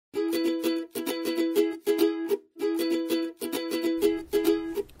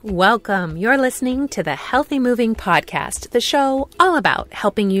Welcome. You're listening to the Healthy Moving Podcast, the show all about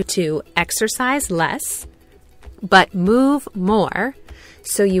helping you to exercise less, but move more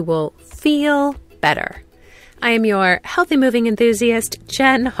so you will feel better. I am your healthy moving enthusiast,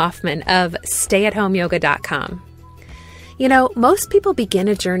 Jen Hoffman of stayathomeyoga.com. You know, most people begin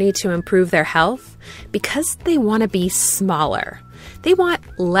a journey to improve their health because they want to be smaller. They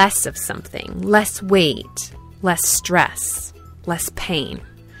want less of something, less weight, less stress, less pain.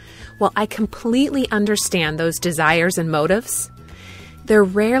 Well, I completely understand those desires and motives. They're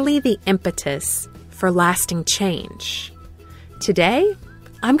rarely the impetus for lasting change. Today,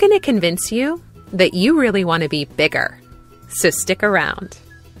 I'm going to convince you that you really want to be bigger. So stick around.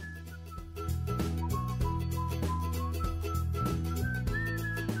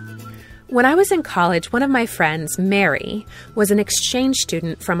 When I was in college, one of my friends, Mary, was an exchange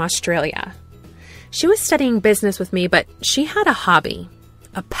student from Australia. She was studying business with me, but she had a hobby.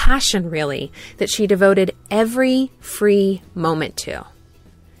 A passion, really, that she devoted every free moment to.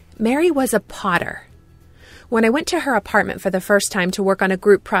 Mary was a potter. When I went to her apartment for the first time to work on a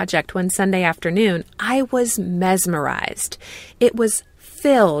group project one Sunday afternoon, I was mesmerized. It was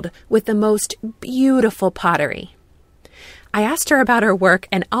filled with the most beautiful pottery. I asked her about her work,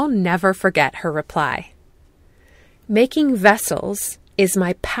 and I'll never forget her reply. "Making vessels is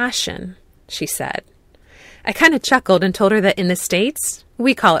my passion," she said. I kind of chuckled and told her that in the States,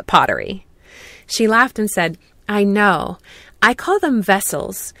 we call it pottery. She laughed and said, "I know. I call them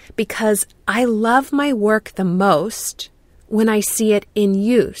vessels because I love my work the most when I see it in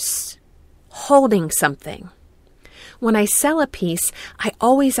use, holding something. When I sell a piece, I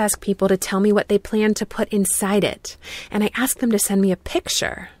always ask people to tell me what they plan to put inside it, and I ask them to send me a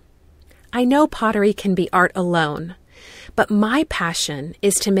picture. I know pottery can be art alone, but my passion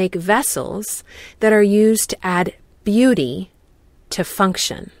is to make vessels that are used to add beauty to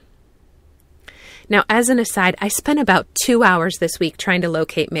function." Now, as an aside, I spent about 2 hours this week trying to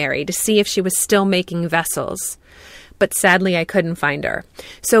locate Mary to see if she was still making vessels, but sadly I couldn't find her.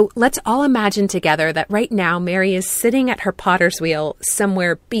 So let's all imagine together that right now Mary is sitting at her potter's wheel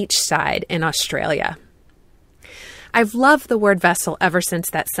somewhere beachside in Australia. I've loved the word vessel ever since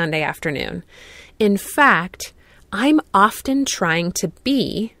that Sunday afternoon. In fact, I'm often trying to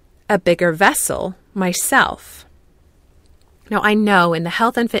be a bigger vessel myself. Now, I know in the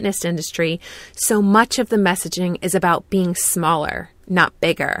health and fitness industry, so much of the messaging is about being smaller, not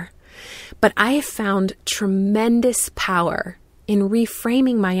bigger. But I have found tremendous power in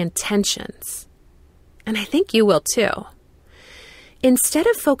reframing my intentions. And I think you will too. Instead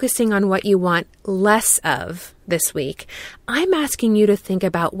of focusing on what you want less of this week, I'm asking you to think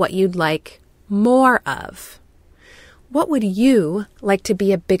about what you'd like more of. What would you like to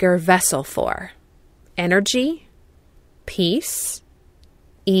be a bigger vessel for? Energy? Peace?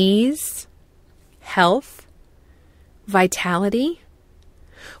 Ease? Health? Vitality?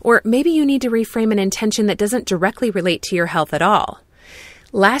 Or maybe you need to reframe an intention that doesn't directly relate to your health at all.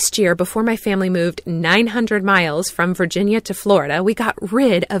 Last year, before my family moved 900 miles from Virginia to Florida, we got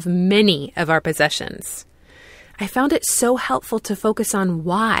rid of many of our possessions. I found it so helpful to focus on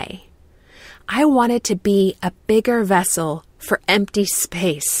why. I wanted to be a bigger vessel for empty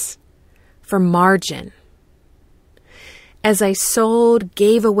space, for margin. As I sold,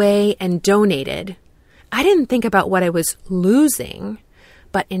 gave away, and donated, I didn't think about what I was losing,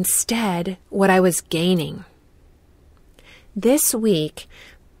 but instead what I was gaining. This week,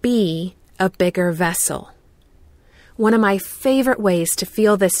 be a bigger vessel. One of my favorite ways to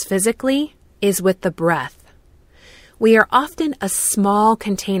feel this physically is with the breath. We are often a small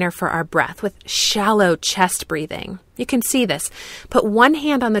container for our breath with shallow chest breathing. You can see this. Put one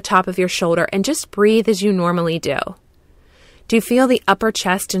hand on the top of your shoulder and just breathe as you normally do. Do you feel the upper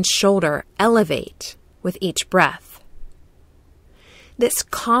chest and shoulder elevate with each breath? This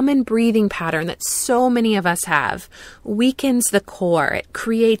common breathing pattern that so many of us have weakens the core. It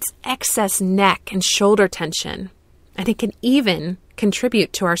creates excess neck and shoulder tension, and it can even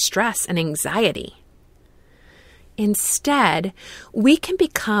contribute to our stress and anxiety. Instead, we can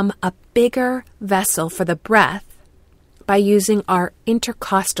become a bigger vessel for the breath by using our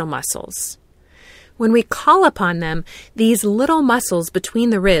intercostal muscles. When we call upon them, these little muscles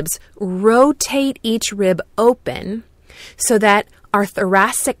between the ribs rotate each rib open so that our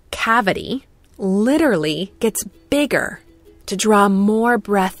thoracic cavity literally gets bigger to draw more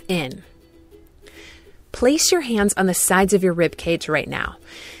breath in. Place your hands on the sides of your rib cage right now.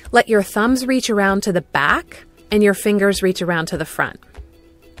 Let your thumbs reach around to the back and your fingers reach around to the front.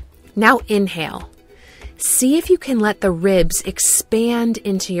 Now inhale. See if you can let the ribs expand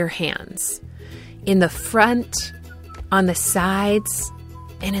into your hands. In the front, on the sides,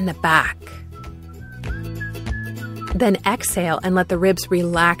 and in the back. Then exhale and let the ribs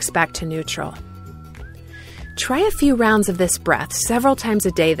relax back to neutral. Try a few rounds of this breath several times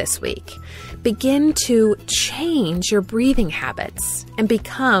a day this week. Begin to change your breathing habits and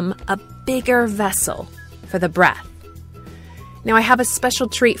become a bigger vessel for the breath. Now, I have a special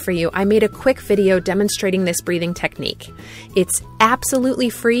treat for you. I made a quick video demonstrating this breathing technique. It's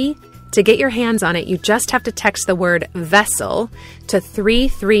absolutely free. To get your hands on it, you just have to text the word vessel to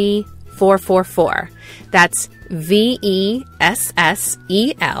 33444. That's VESSEL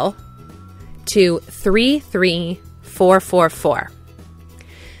to 33444.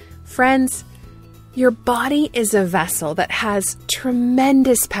 Friends, your body is a vessel that has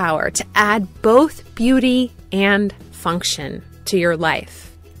tremendous power to add both beauty and function to your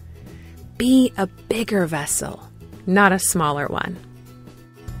life. Be a bigger vessel, not a smaller one.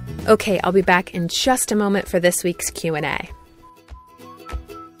 Okay, I'll be back in just a moment for this week's Q&A.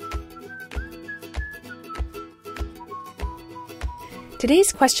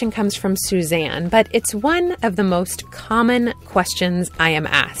 Today's question comes from Suzanne, but it's one of the most common questions I am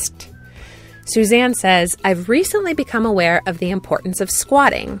asked. Suzanne says, I've recently become aware of the importance of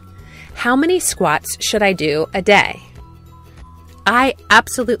squatting. How many squats should I do a day? I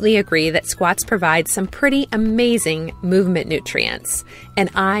absolutely agree that squats provide some pretty amazing movement nutrients, and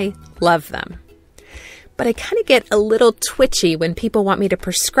I love them. But I kind of get a little twitchy when people want me to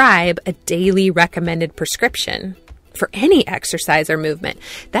prescribe a daily recommended prescription for any exercise or movement.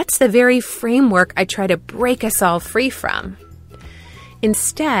 That's the very framework I try to break us all free from.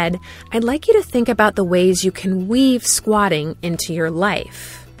 Instead, I'd like you to think about the ways you can weave squatting into your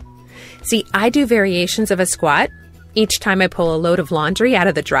life. See, I do variations of a squat each time I pull a load of laundry out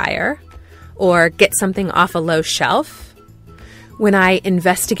of the dryer or get something off a low shelf, when I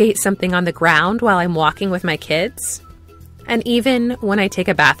investigate something on the ground while I'm walking with my kids, and even when I take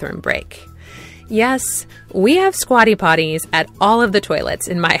a bathroom break. Yes, we have squatty potties at all of the toilets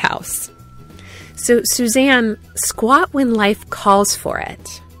in my house. So, Suzanne, squat when life calls for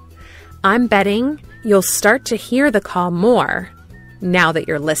it. I'm betting you'll start to hear the call more now that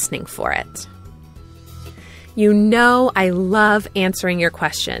you're listening for it. You know I love answering your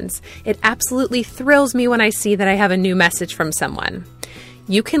questions. It absolutely thrills me when I see that I have a new message from someone.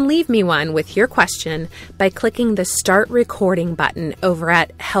 You can leave me one with your question by clicking the Start Recording button over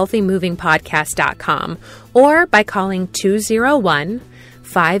at healthymovingpodcast.com or by calling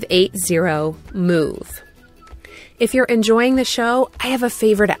 201-580-MOVE. If you're enjoying the show, I have a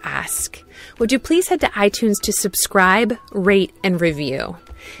favor to ask. Would you please head to iTunes to subscribe, rate, and review?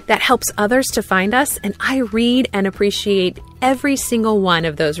 That helps others to find us, and I read and appreciate every single one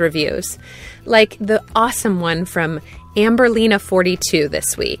of those reviews. Like the awesome one from Amberlina42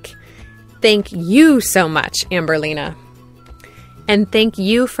 this week. Thank you so much, Amberlina. And thank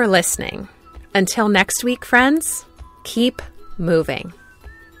you for listening. Until next week, friends, keep moving.